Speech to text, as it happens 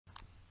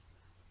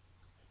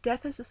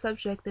Death is a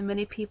subject that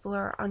many people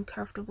are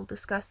uncomfortable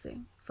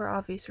discussing, for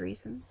obvious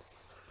reasons.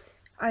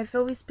 I've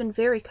always been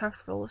very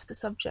comfortable with the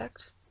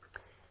subject.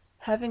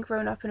 Having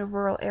grown up in a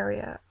rural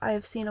area, I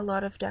have seen a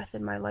lot of death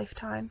in my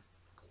lifetime.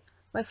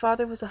 My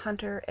father was a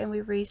hunter, and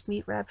we raised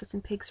meat rabbits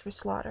and pigs for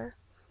slaughter,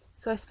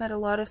 so I spent a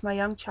lot of my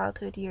young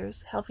childhood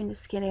years helping to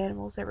skin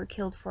animals that were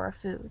killed for our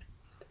food,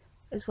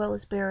 as well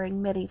as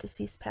burying many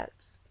deceased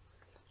pets.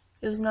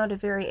 It was not a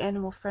very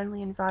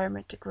animal-friendly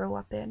environment to grow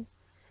up in,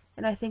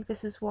 and I think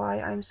this is why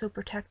I am so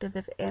protective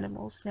of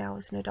animals now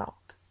as an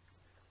adult.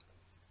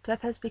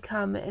 Death has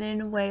become, and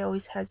in a way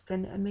always has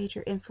been, a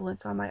major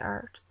influence on my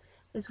art,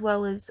 as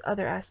well as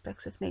other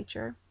aspects of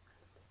nature.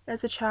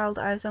 As a child,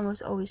 I was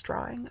almost always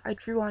drawing. I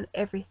drew on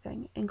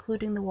everything,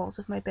 including the walls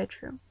of my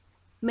bedroom.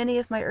 Many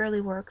of my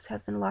early works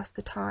have been lost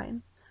to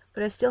time,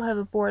 but I still have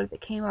a board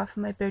that came off of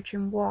my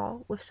bedroom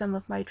wall with some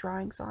of my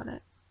drawings on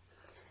it.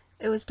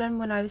 It was done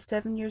when I was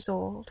 7 years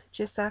old,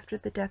 just after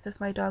the death of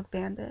my dog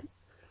Bandit.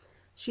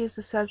 She is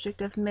the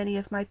subject of many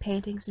of my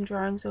paintings and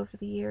drawings over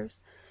the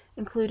years,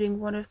 including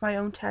one of my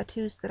own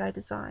tattoos that I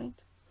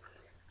designed.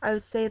 I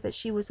would say that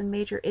she was a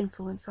major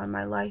influence on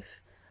my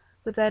life,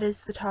 but that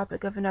is the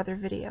topic of another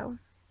video.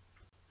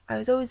 I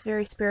was always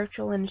very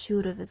spiritual and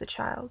intuitive as a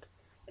child,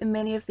 and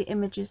many of the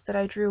images that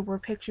I drew were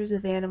pictures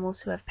of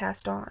animals who have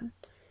passed on.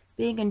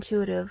 Being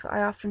intuitive,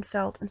 I often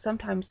felt and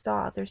sometimes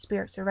saw their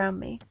spirits around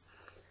me.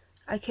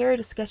 I carried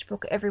a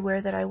sketchbook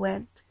everywhere that I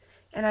went,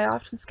 and I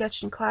often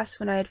sketched in class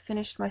when I had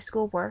finished my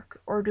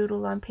schoolwork or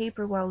doodled on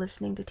paper while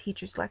listening to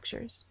teachers'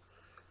 lectures.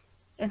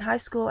 In high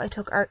school, I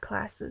took art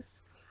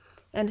classes,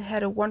 and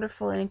had a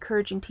wonderful and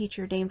encouraging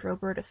teacher named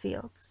Roberta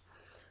Fields.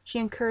 She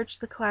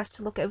encouraged the class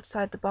to look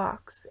outside the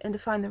box and to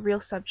find the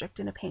real subject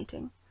in a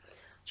painting.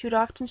 She would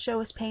often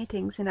show us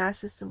paintings and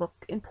ask us to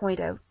look and point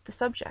out the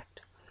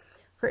subject.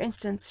 For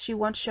instance, she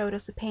once showed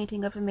us a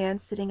painting of a man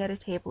sitting at a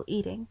table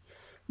eating.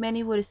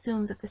 Many would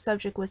assume that the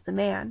subject was the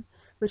man,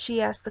 but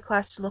she asked the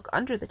class to look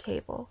under the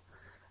table,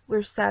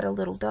 where sat a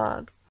little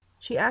dog.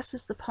 She asked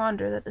us to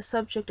ponder that the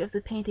subject of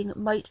the painting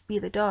might be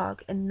the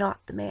dog and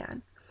not the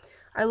man.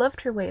 I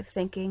loved her way of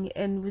thinking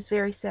and was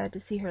very sad to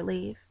see her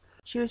leave.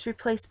 She was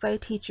replaced by a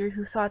teacher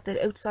who thought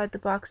that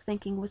outside-the-box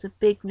thinking was a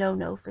big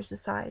no-no for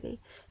society,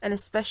 and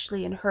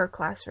especially in her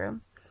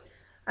classroom.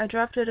 I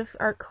dropped out of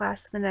art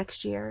class the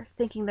next year,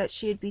 thinking that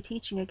she would be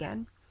teaching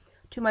again.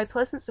 To my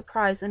pleasant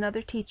surprise,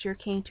 another teacher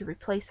came to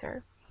replace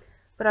her,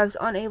 but I was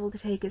unable to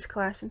take his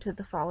class until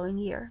the following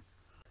year.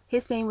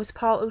 His name was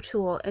Paul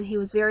O'Toole, and he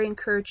was very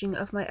encouraging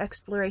of my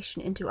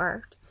exploration into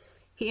art.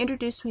 He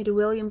introduced me to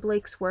William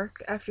Blake's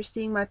work after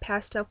seeing my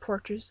pastel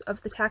portraits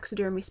of the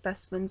taxidermy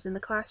specimens in the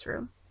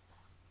classroom.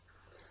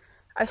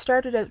 I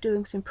started out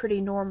doing some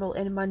pretty normal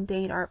and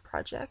mundane art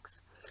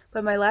projects,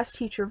 but my last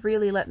teacher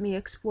really let me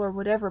explore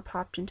whatever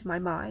popped into my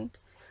mind,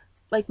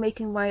 like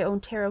making my own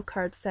tarot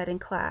card set in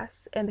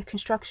class, and the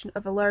construction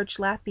of a large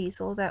lap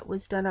easel that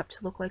was done up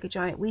to look like a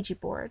giant Ouija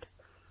board.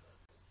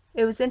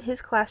 It was in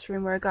his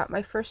classroom where I got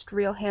my first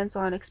real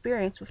hands-on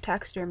experience with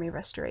taxidermy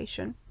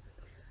restoration.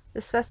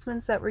 The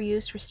specimens that were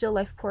used for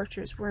still-life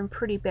portraits were in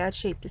pretty bad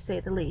shape, to say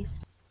the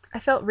least. I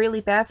felt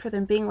really bad for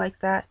them being like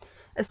that,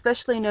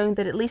 especially knowing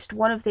that at least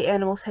one of the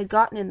animals had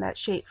gotten in that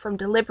shape from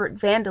deliberate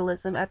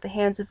vandalism at the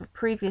hands of a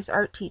previous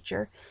art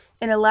teacher,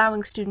 and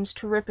allowing students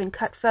to rip and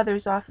cut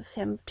feathers off of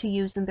him to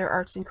use in their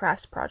arts and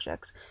crafts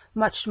projects,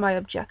 much to my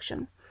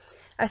objection.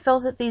 I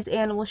felt that these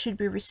animals should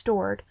be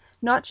restored,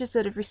 not just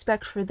out of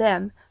respect for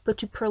them, but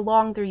to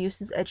prolong their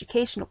use as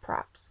educational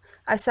props.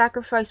 I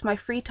sacrificed my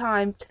free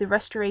time to the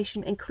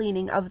restoration and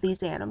cleaning of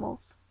these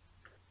animals.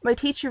 My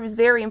teacher was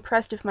very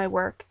impressed with my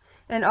work,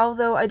 and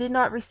although I did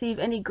not receive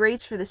any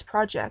grades for this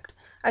project,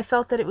 I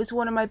felt that it was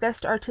one of my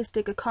best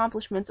artistic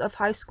accomplishments of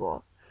high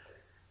school.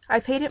 I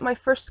painted my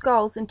first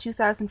skulls in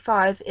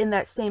 2005 in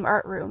that same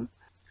art room.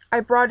 I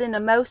brought in a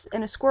mouse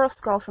and a squirrel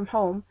skull from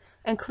home,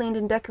 and cleaned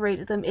and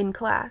decorated them in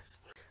class.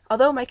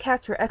 Although my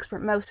cats were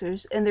expert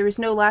mousers, and there was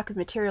no lack of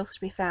materials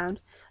to be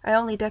found, I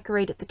only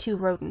decorated the 2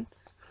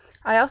 rodents.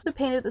 I also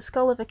painted the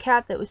skull of a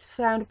cat that was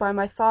found by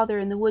my father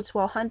in the woods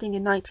while hunting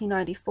in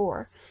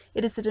 1994.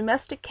 It is a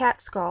domestic cat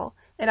skull,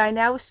 and I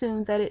now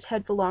assume that it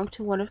had belonged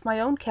to one of my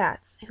own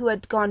cats, who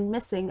had gone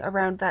missing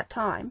around that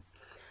time.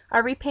 I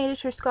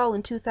repainted her skull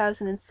in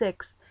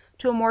 2006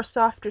 to a more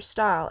softer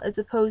style, as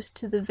opposed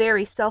to the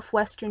very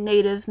southwestern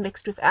native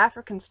mixed with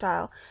African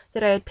style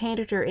that I had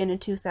painted her in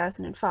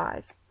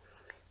 2005.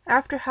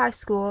 After high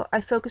school,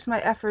 I focused my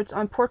efforts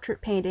on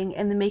portrait painting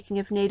and the making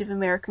of Native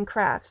American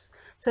crafts,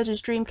 such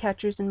as dream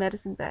catchers and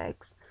medicine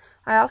bags.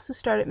 I also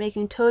started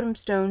making totem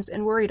stones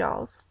and worry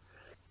dolls.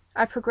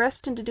 I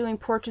progressed into doing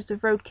portraits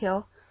of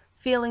roadkill,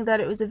 feeling that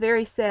it was a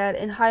very sad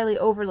and highly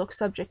overlooked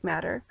subject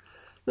matter.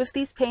 With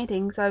these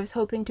paintings, I was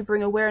hoping to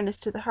bring awareness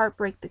to the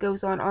heartbreak that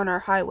goes on our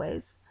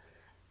highways.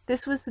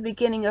 This was the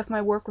beginning of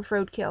my work with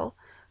roadkill,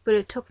 but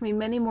it took me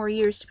many more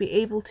years to be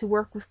able to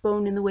work with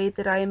bone in the way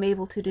that I am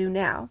able to do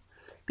now.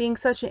 Being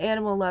such an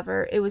animal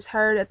lover, it was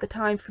hard at the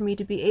time for me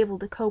to be able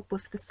to cope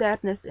with the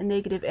sadness and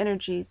negative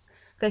energies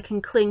that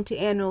can cling to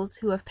animals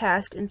who have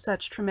passed in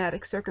such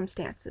traumatic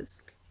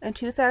circumstances. In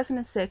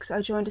 2006,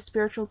 I joined a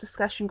spiritual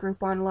discussion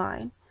group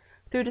online.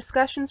 Through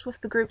discussions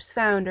with the group's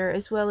founder,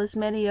 as well as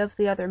many of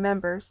the other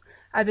members,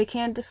 I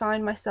began to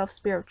define myself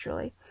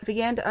spiritually. I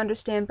began to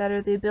understand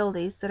better the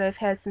abilities that I've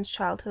had since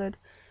childhood,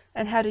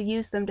 and how to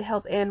use them to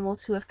help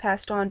animals who have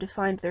passed on to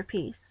find their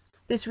peace.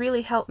 This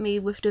really helped me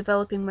with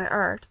developing my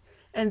art,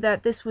 and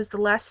that this was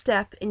the last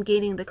step in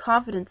gaining the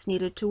confidence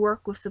needed to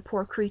work with the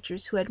poor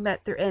creatures who had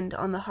met their end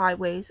on the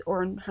highways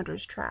or in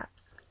hunters'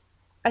 traps.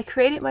 I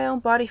created my own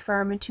body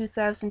farm in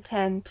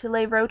 2010 to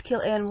lay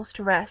roadkill animals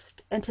to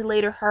rest, and to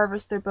later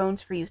harvest their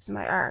bones for use in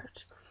my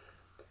art.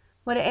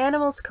 When an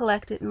animal is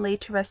collected and laid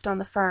to rest on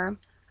the farm,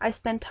 I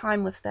spend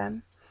time with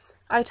them.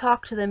 I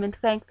talk to them and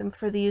thank them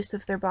for the use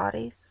of their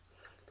bodies.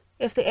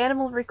 If the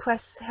animal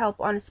requests help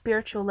on a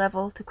spiritual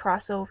level to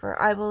cross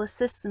over, I will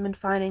assist them in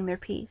finding their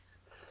peace.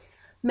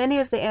 Many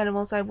of the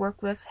animals I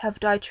work with have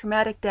died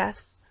traumatic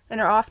deaths and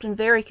are often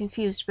very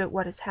confused about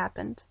what has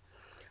happened.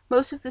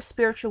 Most of the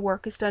spiritual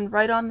work is done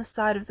right on the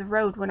side of the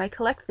road when I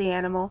collect the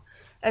animal,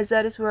 as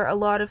that is where a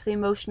lot of the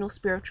emotional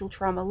spiritual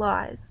trauma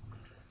lies.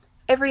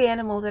 Every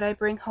animal that I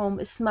bring home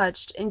is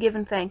smudged and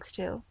given thanks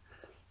to.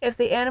 If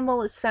the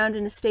animal is found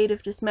in a state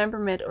of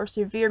dismemberment or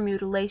severe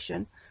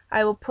mutilation,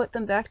 I will put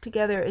them back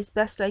together as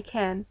best I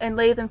can and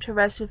lay them to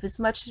rest with as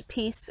much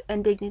peace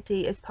and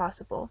dignity as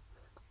possible.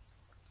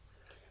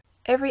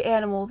 Every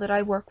animal that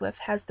I work with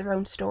has their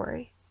own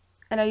story,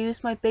 and I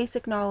use my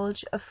basic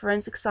knowledge of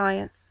forensic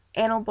science,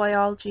 animal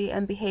biology,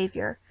 and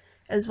behavior,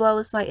 as well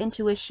as my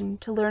intuition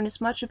to learn as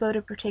much about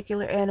a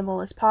particular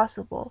animal as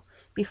possible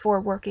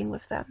before working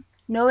with them.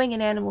 Knowing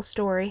an animal's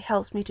story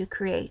helps me to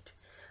create.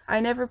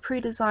 I never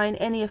pre-design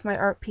any of my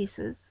art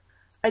pieces.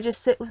 I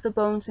just sit with the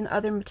bones and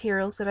other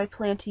materials that I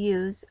plan to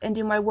use and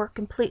do my work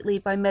completely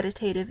by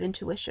meditative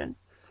intuition.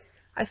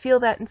 I feel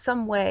that in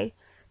some way,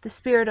 the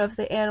spirit of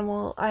the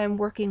animal I am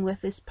working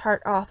with is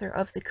part author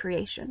of the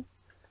creation.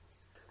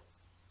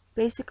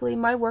 Basically,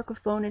 my work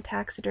with bone and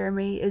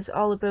taxidermy is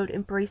all about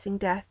embracing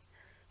death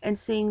and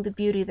seeing the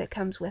beauty that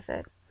comes with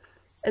it,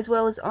 as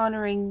well as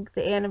honoring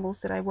the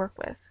animals that I work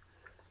with.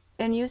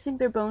 In using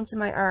their bones in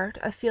my art,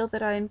 I feel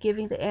that I am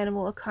giving the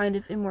animal a kind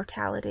of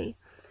immortality.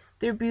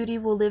 Their beauty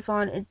will live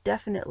on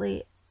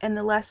indefinitely, and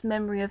the last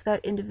memory of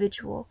that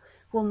individual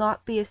will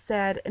not be a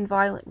sad and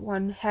violent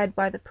one had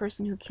by the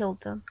person who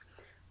killed them,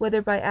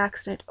 whether by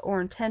accident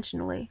or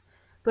intentionally,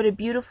 but a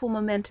beautiful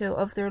memento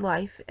of their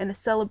life and a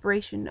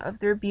celebration of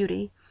their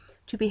beauty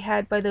to be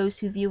had by those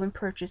who view and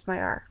purchase my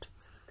art.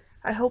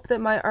 I hope that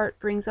my art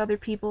brings other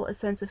people a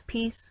sense of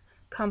peace,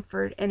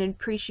 comfort, and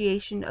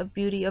appreciation of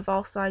beauty of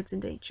all sides in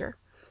nature,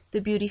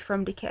 the beauty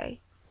from decay.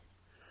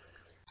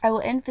 I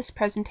will end this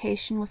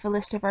presentation with a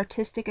list of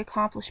artistic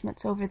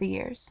accomplishments over the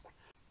years.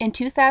 In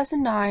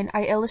 2009,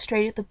 I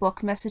illustrated the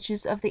book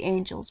Messages of the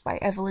Angels by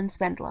Evelyn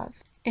Spendlove.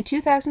 In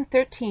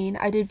 2013,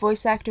 I did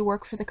voice actor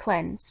work for The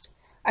Cleansed.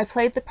 I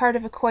played the part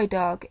of a coy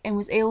dog and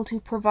was able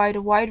to provide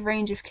a wide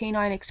range of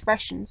canine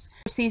expressions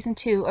for Season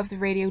 2 of the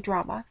radio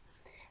drama.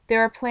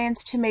 There are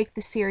plans to make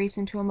the series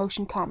into a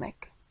motion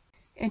comic.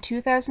 In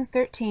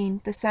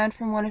 2013, the sound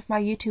from one of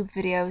my YouTube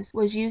videos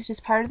was used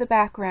as part of the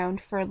background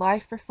for a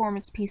live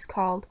performance piece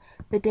called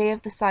The Day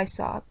of the Sigh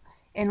Sob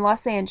in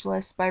Los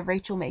Angeles by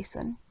Rachel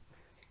Mason.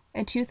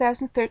 In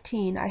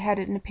 2013, I had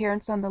an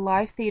appearance on the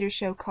live theater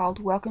show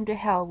called Welcome to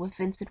Hell with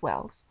Vincent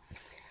Wells.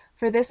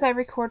 For this, I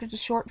recorded a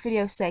short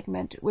video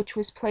segment which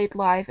was played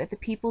live at the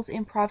People's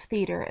Improv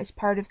Theater as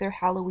part of their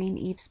Halloween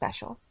Eve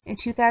special. In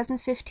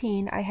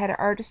 2015, I had an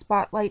artist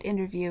spotlight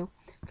interview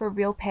for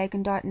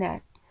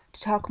RealPagan.net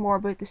to talk more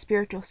about the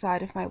spiritual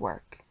side of my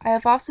work. I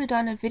have also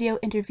done a video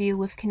interview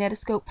with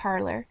Kinetoscope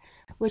Parlour,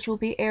 which will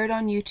be aired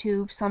on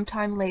YouTube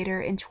sometime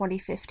later in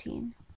 2015.